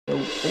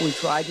What we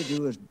try to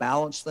do is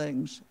balance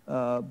things,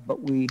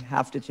 but we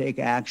have to take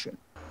action.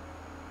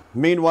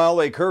 Meanwhile,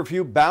 a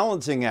curfew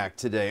balancing act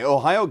today.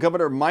 Ohio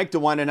Governor Mike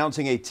DeWine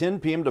announcing a 10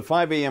 p.m. to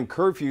 5 a.m.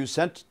 curfew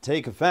set to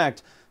take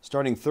effect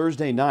starting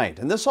Thursday night.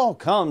 And this all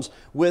comes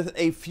with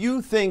a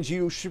few things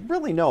you should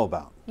really know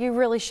about. You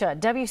really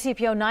should.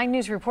 WCPO 9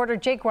 News reporter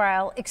Jake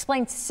Ryle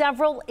explained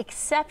several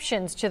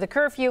exceptions to the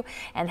curfew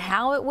and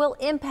how it will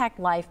impact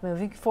life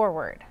moving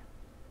forward.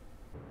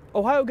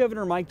 Ohio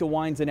Governor Mike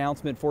DeWine's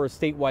announcement for a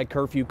statewide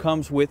curfew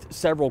comes with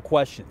several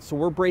questions, so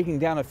we're breaking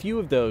down a few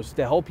of those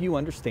to help you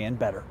understand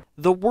better.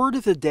 The word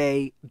of the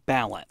day,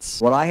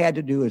 balance. What I had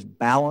to do is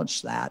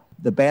balance that,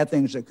 the bad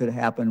things that could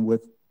happen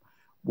with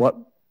what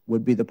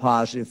would be the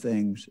positive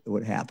things that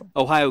would happen.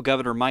 Ohio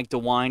Governor Mike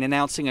DeWine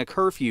announcing a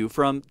curfew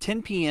from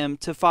 10 p.m.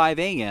 to 5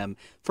 a.m.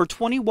 for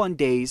 21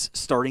 days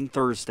starting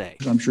Thursday.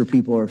 I'm sure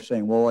people are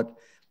saying, well,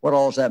 what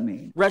all does that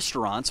mean?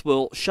 Restaurants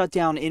will shut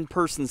down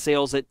in-person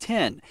sales at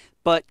 10,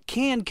 but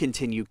can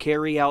continue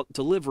carry-out,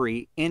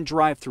 delivery, and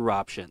drive-thru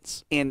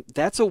options. And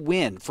that's a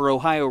win for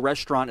Ohio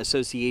Restaurant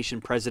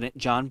Association President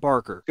John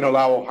Barker. It can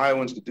allow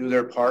Ohioans to do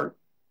their part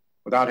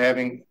without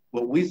having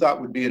what we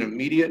thought would be an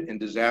immediate and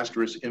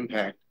disastrous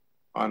impact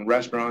on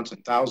restaurants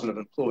and thousands of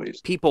employees.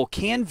 People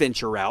can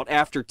venture out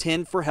after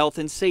 10 for health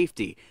and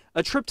safety,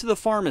 a trip to the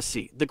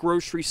pharmacy, the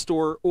grocery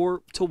store,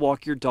 or to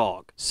walk your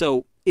dog.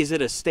 So is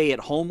it a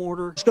stay-at-home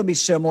order? It's going to be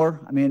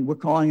similar. I mean, we're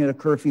calling it a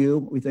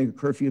curfew. We think a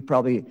curfew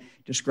probably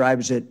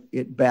describes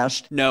it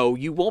best. No,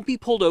 you won't be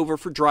pulled over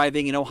for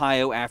driving in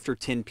Ohio after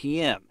 10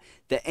 p.m.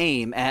 The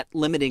aim at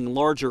limiting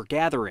larger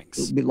gatherings.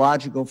 It would be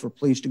logical for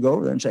police to go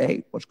over there and say,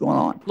 hey, what's going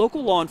on?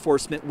 Local law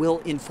enforcement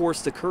will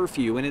enforce the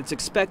curfew, and it's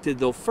expected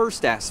they'll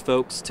first ask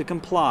folks to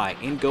comply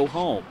and go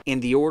home. And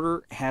the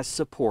order has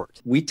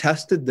support. We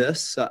tested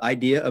this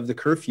idea of the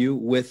curfew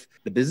with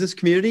the business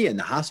community and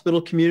the hospital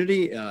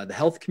community, the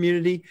health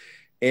community,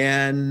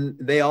 and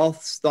they all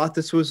thought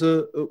this was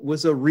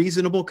a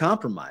reasonable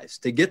compromise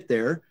to get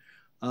there.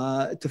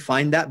 To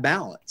find that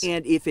balance.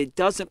 And if it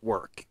doesn't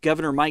work,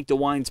 Governor Mike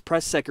DeWine's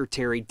press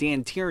secretary,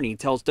 Dan Tierney,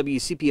 tells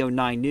WCPO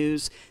 9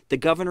 News the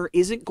governor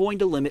isn't going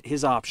to limit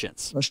his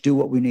options. Let's do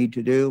what we need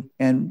to do,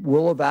 and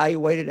we'll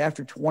evaluate it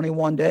after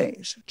 21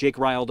 days. Jake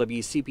Ryle,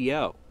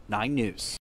 WCPO 9 News.